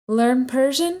Learn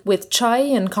Persian with Chai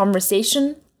and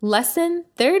Conversation, Lesson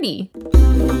 30.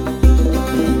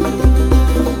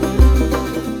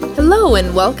 Hello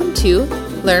and welcome to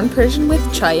Learn Persian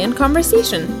with Chai and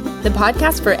Conversation, the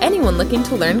podcast for anyone looking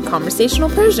to learn conversational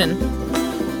Persian.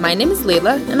 My name is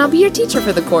Layla and I'll be your teacher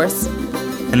for the course.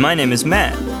 And my name is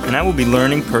Matt, and I will be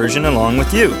learning Persian along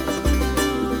with you.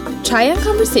 Chai and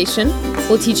Conversation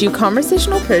will teach you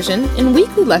conversational Persian in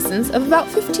weekly lessons of about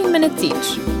 15 minutes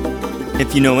each.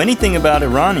 If you know anything about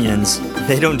Iranians,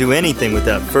 they don't do anything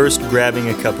without first grabbing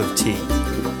a cup of tea,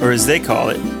 or as they call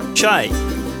it, chai.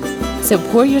 So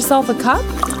pour yourself a cup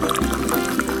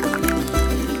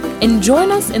and join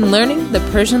us in learning the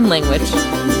Persian language.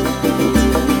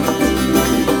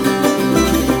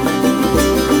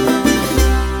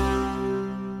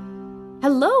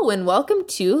 Hello and welcome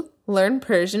to Learn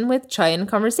Persian with Chai and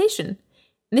Conversation.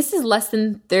 This is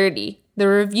Lesson 30. The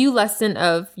review lesson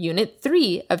of Unit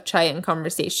 3 of Chai and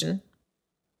Conversation.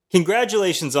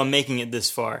 Congratulations on making it this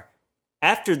far.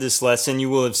 After this lesson, you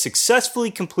will have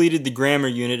successfully completed the grammar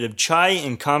unit of Chai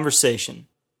and Conversation.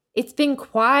 It's been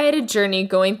quite a journey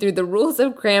going through the rules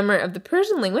of grammar of the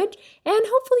Persian language, and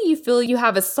hopefully you feel you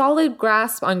have a solid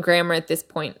grasp on grammar at this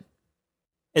point.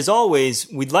 As always,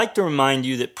 we'd like to remind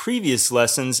you that previous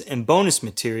lessons and bonus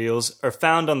materials are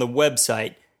found on the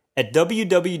website at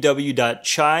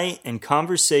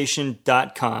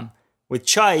www.chaiandconversation.com, with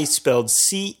chai spelled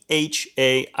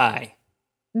C-H-A-I.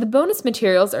 The bonus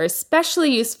materials are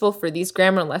especially useful for these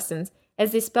grammar lessons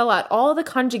as they spell out all the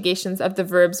conjugations of the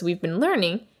verbs we've been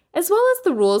learning, as well as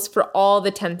the rules for all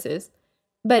the tenses.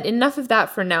 But enough of that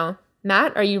for now.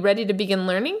 Matt, are you ready to begin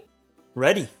learning?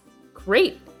 Ready.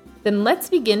 Great. Then let's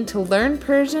begin to learn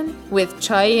Persian with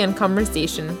Chai and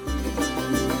Conversation.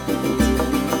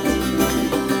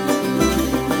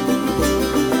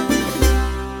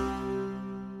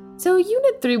 So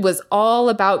Unit 3 was all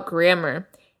about grammar,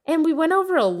 and we went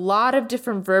over a lot of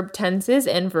different verb tenses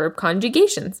and verb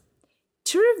conjugations.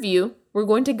 To review, we're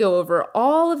going to go over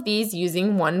all of these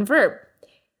using one verb.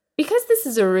 Because this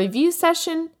is a review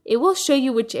session, it will show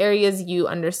you which areas you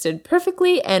understood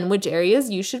perfectly and which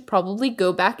areas you should probably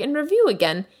go back and review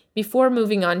again before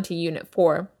moving on to Unit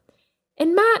 4.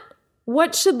 And Matt,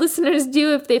 what should listeners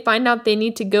do if they find out they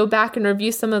need to go back and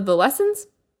review some of the lessons?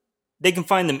 They can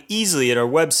find them easily at our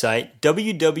website,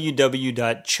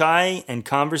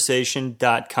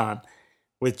 www.chaiandconversation.com,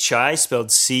 with chai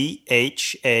spelled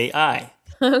C-H-A-I.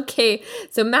 Okay,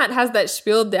 so Matt has that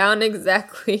spiel down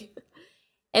exactly.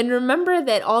 And remember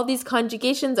that all these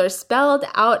conjugations are spelled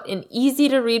out in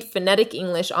easy-to-read phonetic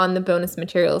English on the bonus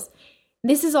materials.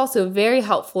 This is also very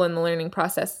helpful in the learning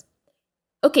process.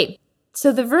 Okay,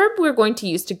 so the verb we're going to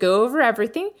use to go over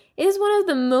everything is one of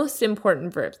the most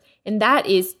important verbs, and that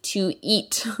is to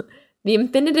eat. The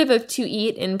infinitive of to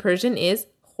eat in Persian is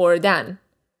khordan.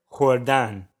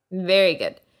 Khordan. Very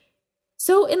good.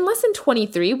 So in Lesson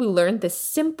 23, we learned the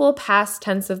simple past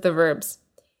tense of the verbs.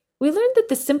 We learned that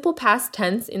the simple past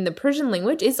tense in the Persian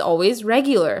language is always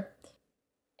regular.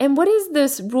 And what is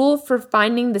this rule for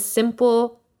finding the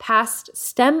simple past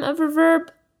stem of a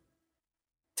verb?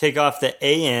 Take off the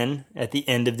an at the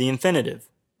end of the infinitive.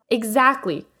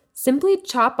 Exactly. Simply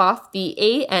chop off the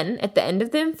an at the end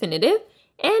of the infinitive,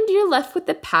 and you're left with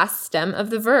the past stem of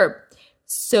the verb.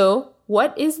 So,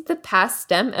 what is the past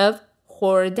stem of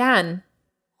khordan?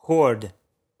 Khord.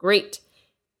 Great.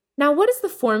 Now, what is the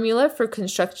formula for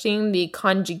constructing the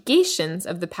conjugations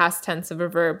of the past tense of a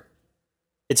verb?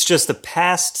 It's just the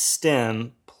past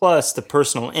stem plus the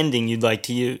personal ending you'd like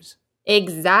to use.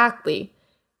 Exactly.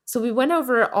 So we went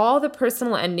over all the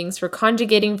personal endings for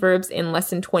conjugating verbs in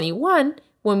Lesson 21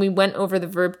 when we went over the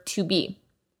verb to be.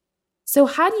 So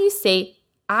how do you say,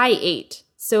 I ate?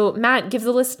 So Matt, give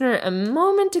the listener a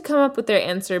moment to come up with their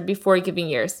answer before giving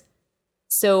yours.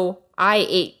 So, I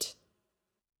ate.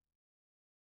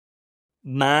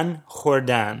 Man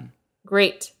khordam.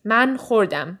 Great. Man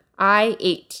khordam. I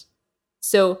ate.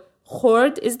 So,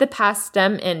 khord is the past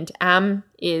stem and am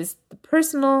is the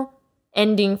personal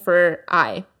ending for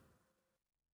I.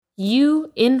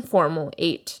 You, informal,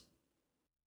 ate.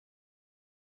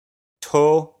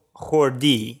 To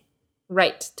khordi.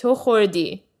 Right. To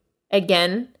khordi.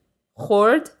 Again,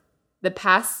 khord, the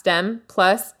past stem,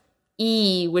 plus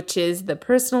E, which is the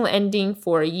personal ending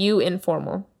for you,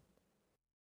 informal.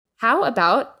 How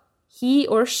about he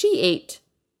or she ate?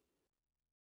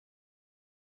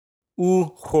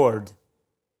 U khord.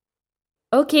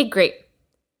 Okay, great.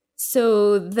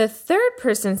 So the third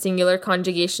person singular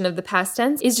conjugation of the past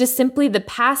tense is just simply the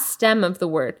past stem of the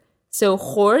word. So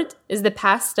khord is the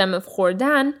past stem of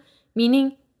khordan,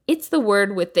 meaning it's the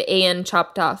word with the an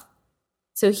chopped off.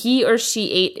 So he or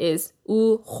she ate is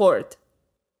او خورد.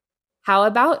 How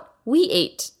about we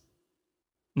ate?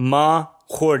 ما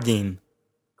خوردیم.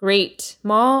 Great.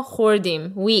 ما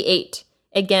خوردیم. We ate.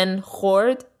 Again,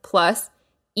 خورد plus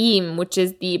im, which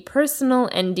is the personal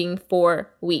ending for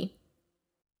we.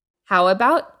 How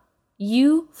about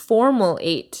you formal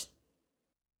ate?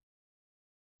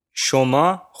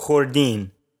 شما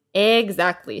خوردین.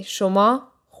 Exactly.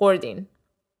 شما خوردین.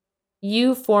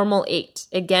 You formal ate.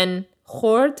 Again,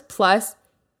 خورد plus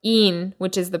in,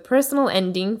 which is the personal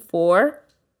ending for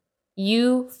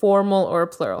you formal or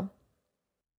plural.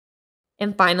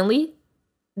 And finally,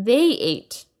 they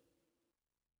ate.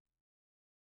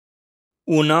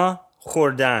 اونا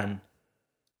خوردن.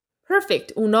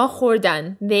 Perfect. اونا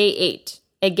خوردن. They ate.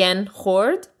 Again,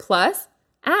 خورد plus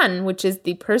an, which is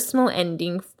the personal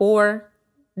ending for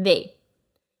they.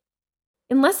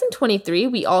 In lesson 23,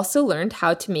 we also learned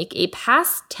how to make a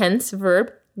past tense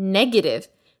verb negative.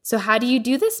 So how do you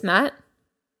do this, Matt?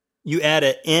 You add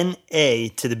a na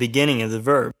to the beginning of the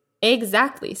verb.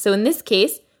 Exactly. So in this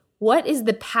case, what is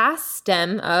the past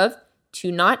stem of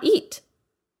to not eat?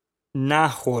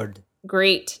 نخورد.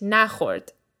 Great. نخورد.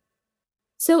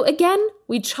 So again,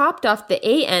 we chopped off the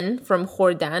an from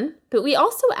خوردن, but we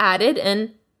also added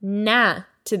an na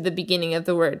to the beginning of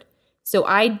the word. So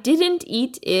I didn't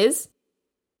eat is?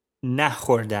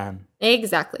 نخوردم.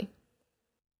 Exactly.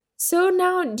 So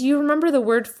now, do you remember the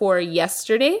word for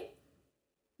yesterday?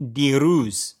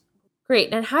 دیروز.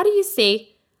 Great. And how do you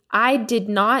say, I did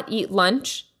not eat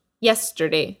lunch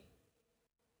yesterday?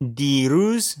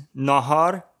 دیروز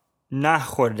نهار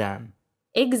نخوردم.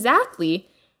 Exactly.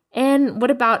 And what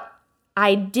about,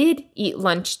 I did eat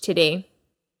lunch today?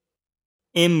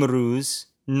 امروز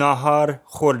نهار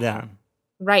خوردم.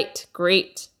 Right.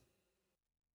 Great.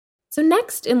 So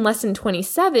next, in lesson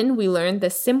 27, we learned the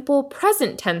simple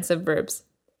present tense of verbs.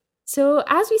 So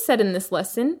as we said in this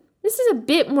lesson, this is a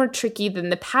bit more tricky than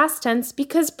the past tense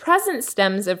because present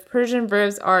stems of Persian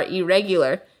verbs are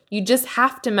irregular. You just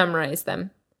have to memorize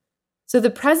them. So the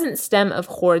present stem of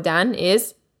خوردن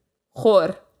is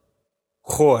خور.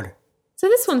 خور. So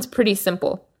this one's pretty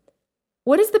simple.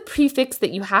 What is the prefix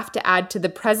that you have to add to the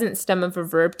present stem of a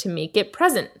verb to make it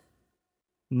present?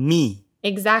 می.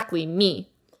 Exactly, me.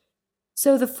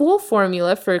 So the full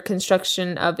formula for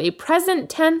construction of a present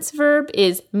tense verb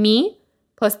is me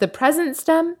plus the present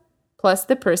stem plus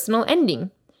the personal ending.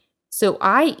 So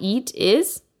I eat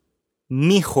is?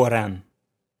 میخورم.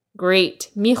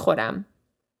 Great, میخورم.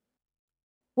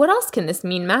 What else can this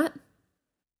mean, Matt?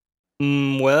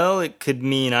 Well, it could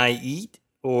mean I eat,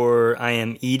 or I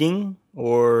am eating,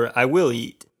 or I will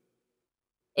eat.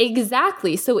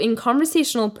 Exactly. So in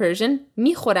conversational Persian,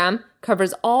 میخورم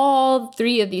covers all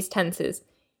three of these tenses.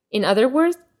 In other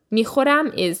words,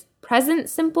 میخورم is present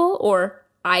simple or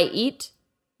I eat.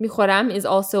 میخورم is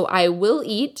also I will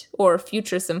eat or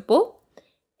future simple.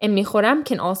 And میخورم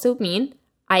can also mean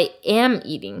I am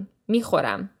eating.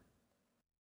 میخورم.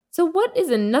 So what is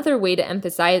another way to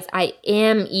emphasize I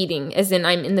am eating, as in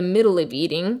I'm in the middle of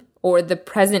eating, or the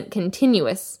present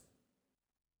continuous?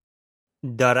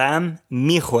 دارم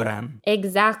میخورم.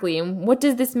 Exactly. And what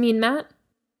does this mean, Matt?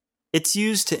 It's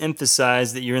used to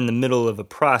emphasize that you're in the middle of a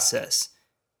process.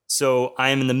 So I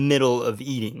am in the middle of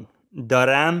eating.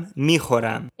 دارم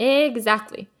میخورم.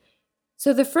 Exactly.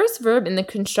 So the first verb in the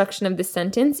construction of this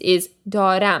sentence is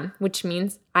دارم, which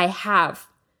means I have.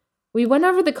 We went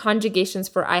over the conjugations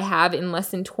for I have in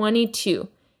lesson 22,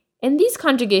 and these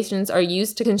conjugations are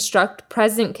used to construct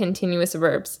present continuous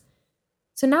verbs.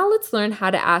 So now let's learn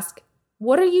how to ask,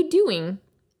 what are you doing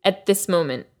at this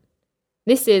moment?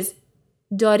 This is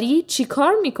داری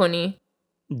چیکار میکنی?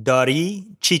 داری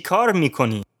چیکار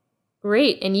میکنی؟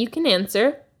 Great, and you can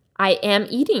answer I am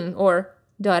eating or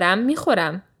دارم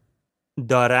میخورم.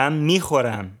 دارم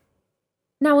میخورم.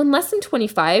 Now in lesson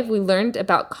 25, we learned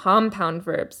about compound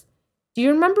verbs. Do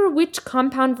you remember which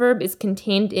compound verb is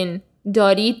contained in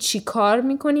داری چیکار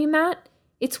میکنی, Matt?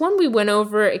 It's one we went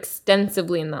over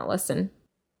extensively in that lesson.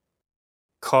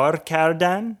 کار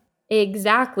کردن؟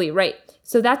 Exactly, right.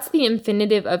 So that's the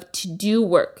infinitive of to do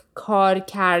work, کار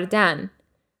کردن.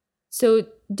 So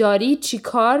داری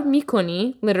چیکار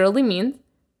میکنی literally means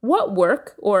what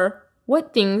work or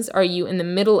what things are you in the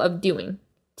middle of doing?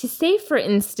 To say, for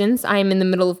instance, I am in the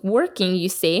middle of working, you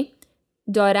say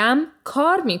دارم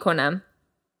کار میکنم.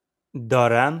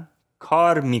 دارم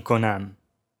کار میکنم.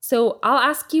 So I'll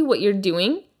ask you what you're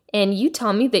doing and you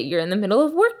tell me that you're in the middle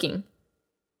of working.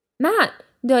 Matt,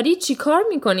 داری چی کار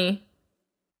میکنی؟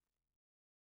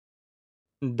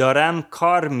 دارم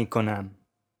کار میکنم.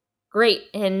 Great,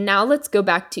 and now let's go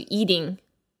back to eating.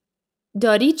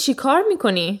 داری چی کار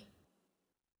میکنی؟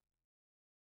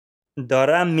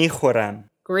 دارم میخورم.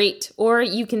 Great. Or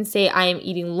you can say I am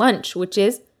eating lunch, which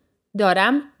is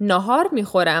دارم نهار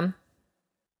میخورم.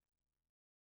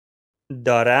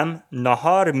 دارم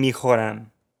نهار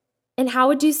میخورم. And how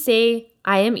would you say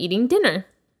I am eating dinner?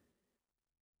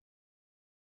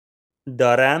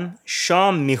 دارم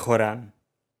شام میخورم.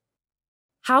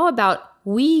 How about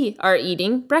we are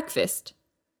eating breakfast?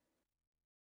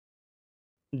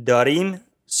 داریم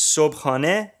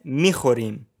صبحانه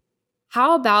میخوریم.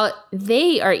 How about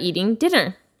they are eating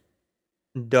dinner?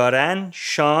 دارن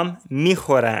شام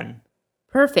میخورن.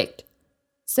 Perfect.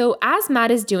 So as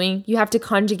Matt is doing, you have to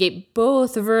conjugate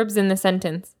both verbs in the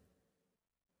sentence.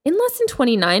 In lesson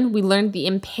 29, we learned the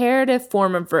imperative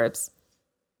form of verbs.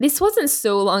 This wasn't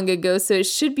so long ago, so it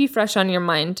should be fresh on your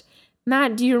mind.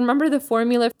 Matt, do you remember the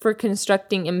formula for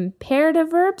constructing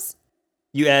imperative verbs?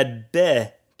 You add be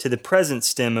to the present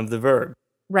stem of the verb.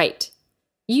 Right.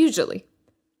 Usually.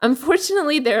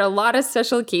 Unfortunately, there are a lot of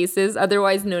special cases,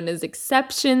 otherwise known as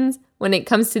exceptions, when it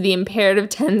comes to the imperative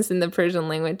tense in the Persian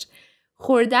language.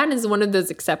 Khordan is one of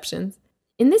those exceptions.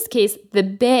 In this case, the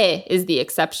be is the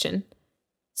exception.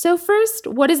 So first,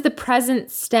 what is the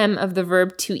present stem of the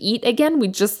verb to eat again? We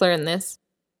just learned this.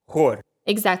 خور.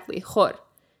 Exactly, khor.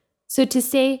 So to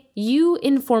say you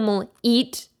informal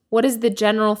eat, what is the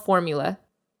general formula?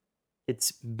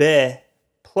 It's be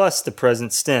plus the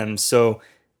present stem, so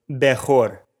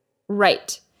bechor.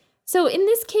 Right. So in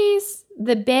this case,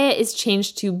 the be is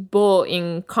changed to bo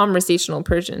in conversational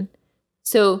Persian.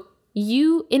 So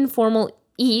you informal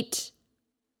eat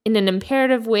in an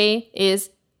imperative way is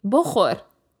bokhor.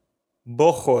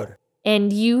 Bokhor.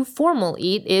 And you formal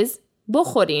eat is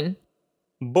bokhorin.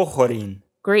 Bokhorin.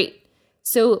 Great.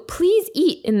 So please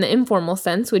eat in the informal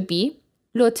sense would be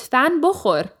lotfan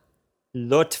bokhor.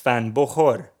 لطفاً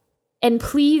بخور. And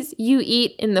please you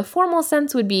eat in the formal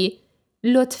sense would be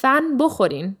لطفاً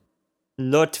بخورین.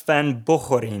 لطفاً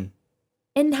بخورین.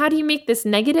 And how do you make this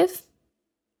negative?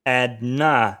 Add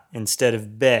na instead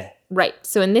of be. Right.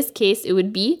 So in this case, it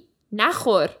would be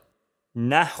نخور.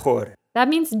 نخور. That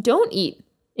means don't eat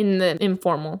in the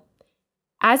informal.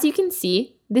 As you can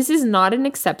see, this is not an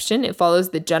exception. It follows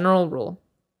the general rule.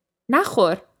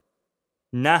 نخور.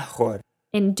 نخور.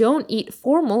 And don't eat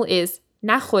formal is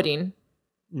نخورین.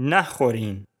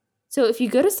 نخورین. So if you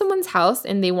go to someone's house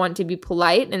and they want to be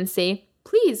polite and say,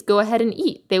 please go ahead and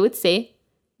eat, they would say,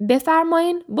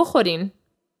 بفرمایین بخورین.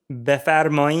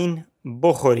 بفرمایین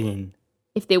بخورین.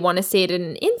 If they want to say it in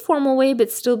an informal way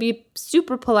but still be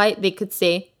super polite, they could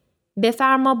say,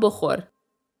 بفرما بخور.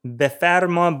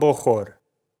 بفرما بخور.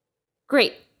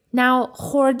 Great. Now,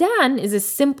 khordan is a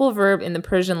simple verb in the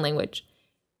Persian language.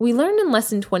 We learned in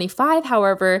lesson 25,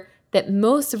 however, that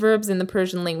most verbs in the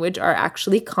Persian language are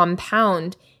actually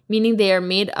compound, meaning they are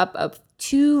made up of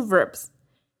two verbs.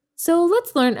 So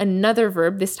let's learn another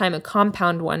verb, this time a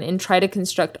compound one, and try to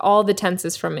construct all the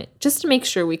tenses from it, just to make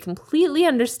sure we completely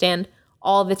understand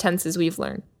all the tenses we've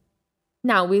learned.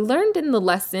 Now, we learned in the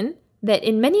lesson that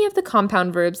in many of the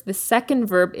compound verbs, the second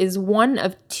verb is one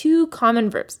of two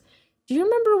common verbs. Do you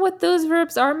remember what those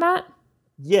verbs are, Matt?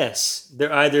 Yes,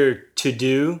 they're either to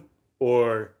do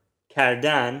or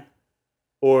kardan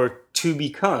or to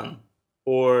become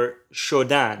or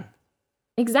shodan.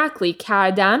 Exactly,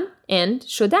 kardan and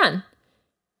shodan.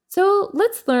 So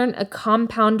let's learn a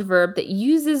compound verb that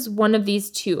uses one of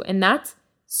these two, and that's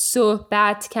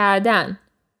sohbat kardan.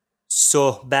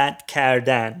 صحبت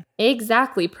کردن.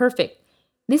 Exactly, perfect.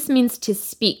 This means to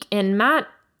speak, and Matt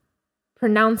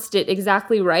pronounced it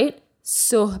exactly right.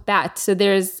 Sohbat. So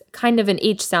there's kind of an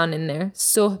H sound in there.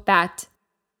 Sohbat.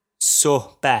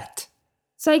 صحبت.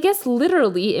 So I guess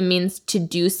literally it means to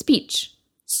do speech.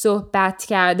 Sohbat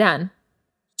kardan.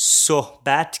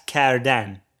 صحبت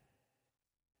کردن.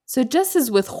 So just as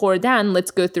with khordan,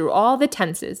 let's go through all the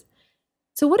tenses.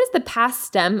 So what is the past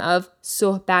stem of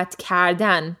sohbat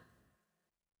kardan?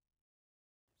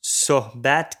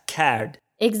 صحبت کرد.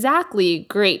 Exactly,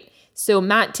 great. So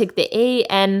Matt took the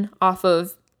A-N off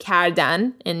of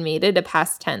kardan and made it a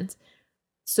past tense.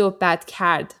 Sohbat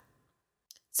kard.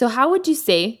 So how would you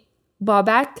say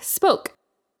Babak spoke?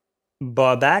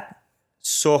 بابک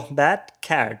صحبت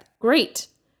کرد. Great.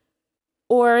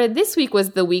 Or this week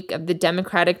was the week of the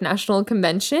Democratic National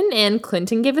Convention and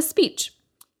Clinton gave a speech.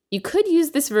 You could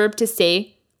use this verb to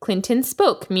say Clinton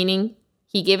spoke, meaning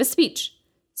he gave a speech.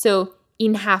 So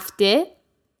in hafte,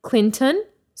 Clinton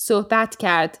sohbat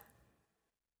kard.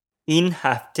 این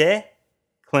هفته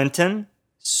کلینتون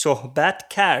صحبت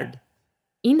کرد.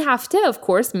 In hafte, of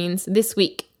course, means this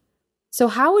week. So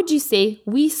how would you say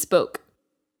we spoke?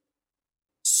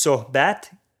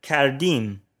 صحبت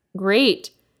کردیم.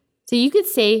 Great. So you could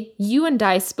say you and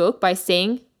I spoke by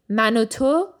saying من و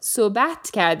تو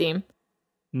صحبت کردیم.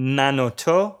 من و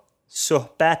تو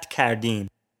صحبت کردیم.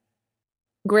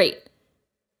 Great.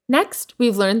 Next,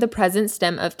 we've learned the present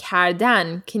stem of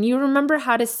کردن. Can you remember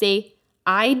how to say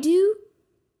I do?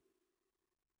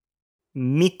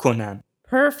 میکنم.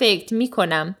 Perfect.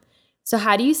 میکنم. So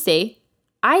how do you say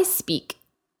I speak?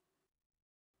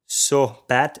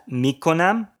 صحبت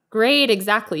میکنم. Great.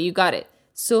 Exactly. You got it.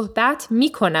 صحبت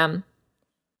میکنم.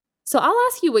 So I'll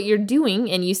ask you what you're doing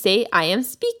and you say I am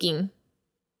speaking.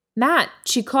 Matt,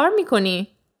 چی کار میکنی?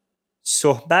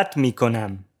 صحبت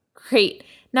میکنم. Great.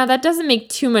 Now that doesn't make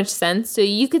too much sense. So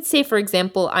you could say, for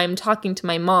example, I'm talking to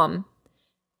my mom.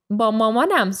 با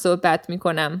مامانم صحبت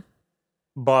میکنم.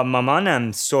 با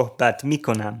مامانم صحبت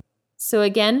میکنم. So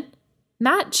again,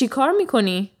 Matt, چی کار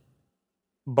میکنی?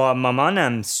 با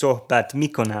مامانم صحبت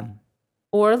میکنم.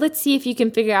 Or let's see if you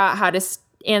can figure out how to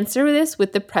answer this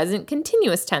with the present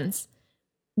continuous tense.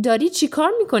 داری چی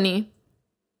کار میکنی؟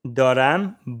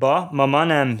 دارم با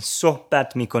مامانم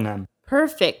صحبت میکنم.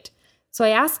 Perfect. So I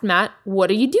asked Matt, what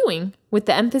are you doing? With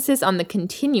the emphasis on the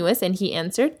continuous, and he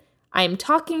answered, I am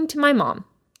talking to my mom.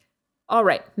 All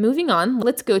right, moving on,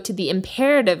 let's go to the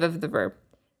imperative of the verb.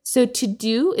 So to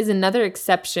do is another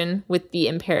exception with the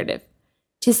imperative.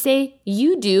 To say you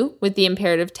do with the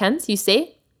imperative tense, you say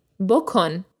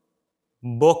بکن.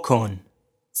 بکن.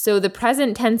 So the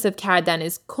present tense of کردن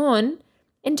is کن,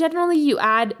 and generally you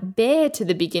add به to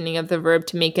the beginning of the verb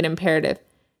to make it imperative.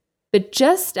 But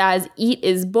just as eat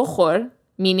is بخور,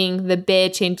 meaning the به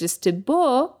changes to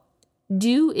bo,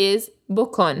 do is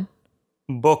بکن.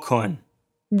 بکن.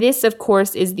 This, of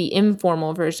course, is the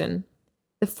informal version.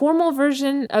 The formal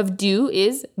version of do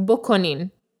is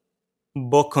بکنین.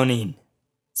 بکنین.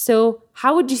 So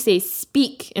how would you say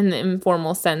speak in the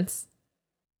informal sense?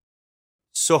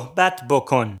 صحبت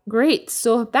بکن. Great,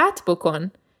 صحبت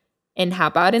بکن. And how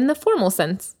about in the formal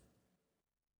sense?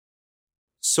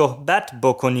 صحبت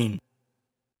بکنین.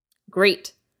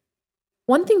 Great.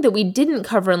 One thing that we didn't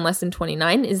cover in lesson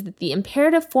 29 is that the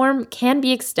imperative form can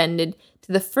be extended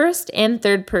to the first and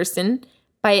third person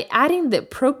by adding the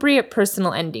appropriate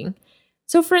personal ending.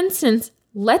 So for instance,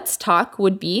 let's talk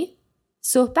would be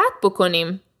صحبت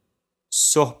بکنیم.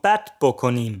 صحبت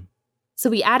بکنیم. So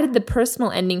we added the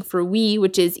personal ending for we,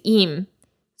 which is im.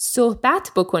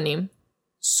 صحبت بکنیم.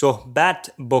 صحبت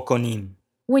بکنیم.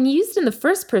 When used in the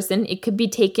first person, it could be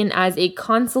taken as a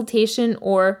consultation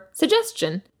or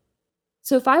suggestion.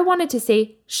 So if I wanted to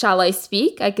say, shall I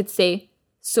speak? I could say,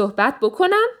 صحبت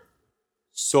بکنم.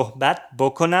 صحبت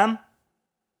بکنم.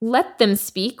 Let them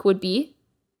speak would be,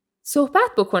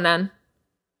 صحبت بکنن.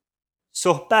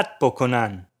 صحبت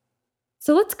بکنن.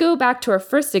 So let's go back to our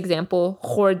first example,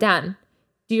 خوردن.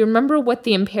 Do you remember what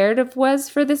the imperative was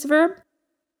for this verb?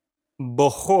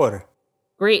 بخور.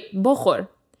 Great, بخور.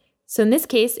 So in this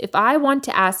case, if I want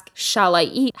to ask, shall I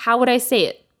eat? How would I say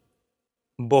it?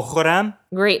 بخورم.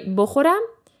 Great, بخورم.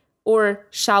 Or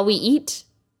shall we eat?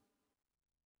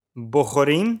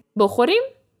 بخوریم. بخوریم?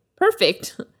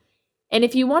 Perfect. And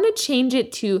if you want to change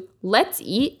it to let's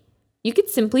eat, you could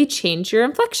simply change your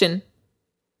inflection.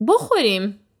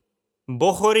 بخوریم.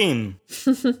 بخوریم.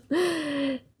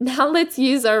 Now let's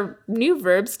use our new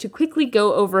verbs to quickly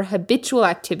go over habitual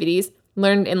activities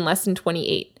learned in lesson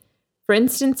 28. For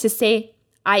instance, to say,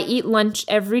 I eat lunch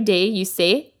every day, you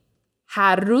say,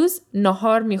 هر روز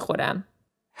نهار میخورم.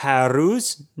 هر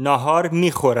روز نهار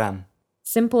میخورم.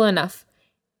 Simple enough.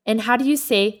 And how do you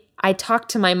say, I talk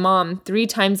to my mom 3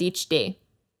 times each day?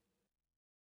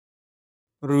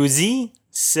 روزی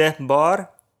 3 بار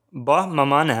با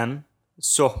مامانم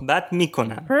صحبت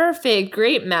میکنم. Perfect.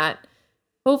 Great, Matt.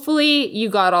 Hopefully you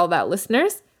got all that,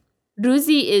 listeners.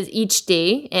 روزی is each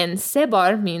day, and سه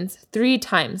بار means 3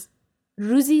 times.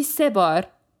 روزی 3 بار.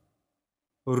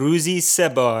 روزی 3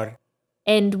 بار.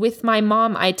 And with my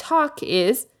mom I talk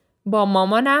is با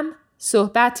مامانم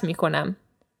صحبت میکنم.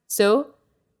 So,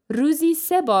 روزی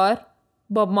 3 بار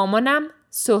با مامانم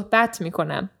صحبت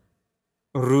میکنم.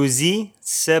 روزی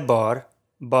 3 بار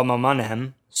با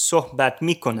مامانم صحبت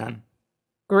میکنم.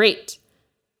 Great.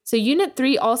 So Unit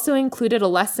 3 also included a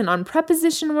lesson on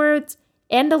preposition words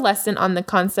and a lesson on the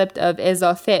concept of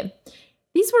اضافه.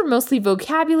 These were mostly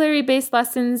vocabulary-based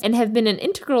lessons and have been an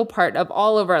integral part of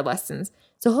all of our lessons,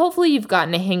 so hopefully you've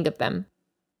gotten a hang of them.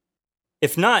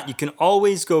 If not, you can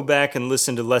always go back and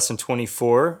listen to Lesson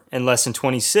 24 and Lesson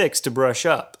 26 to brush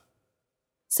up.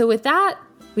 So with that,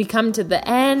 we come to the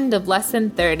end of Lesson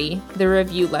 30, the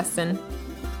review lesson.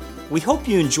 We hope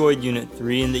you enjoyed Unit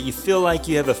 3 and that you feel like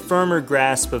you have a firmer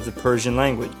grasp of the Persian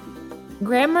language.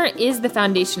 Grammar is the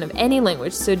foundation of any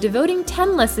language, so devoting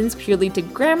 10 lessons purely to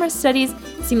grammar studies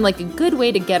seemed like a good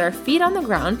way to get our feet on the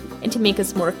ground and to make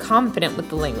us more confident with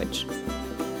the language.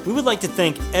 We would like to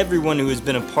thank everyone who has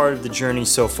been a part of the journey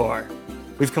so far.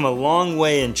 We've come a long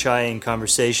way in Chai in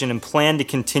Conversation and plan to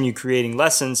continue creating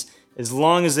lessons as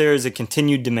long as there is a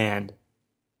continued demand.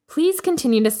 Please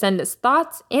continue to send us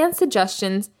thoughts and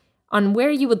suggestions on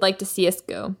where you would like to see us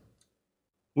go.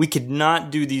 We could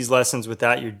not do these lessons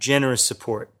without your generous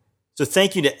support. So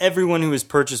thank you to everyone who has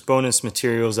purchased bonus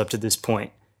materials up to this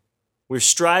point. We're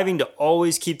striving to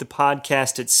always keep the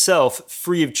podcast itself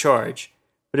free of charge.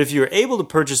 But if you are able to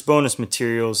purchase bonus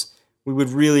materials, we would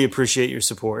really appreciate your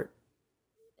support.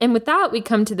 And with that, we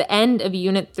come to the end of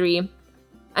Unit 3.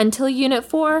 Until Unit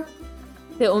 4,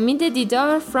 the Omide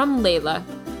Didar from Layla.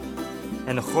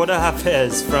 And Khoda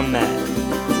Hafez from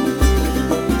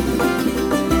Matt.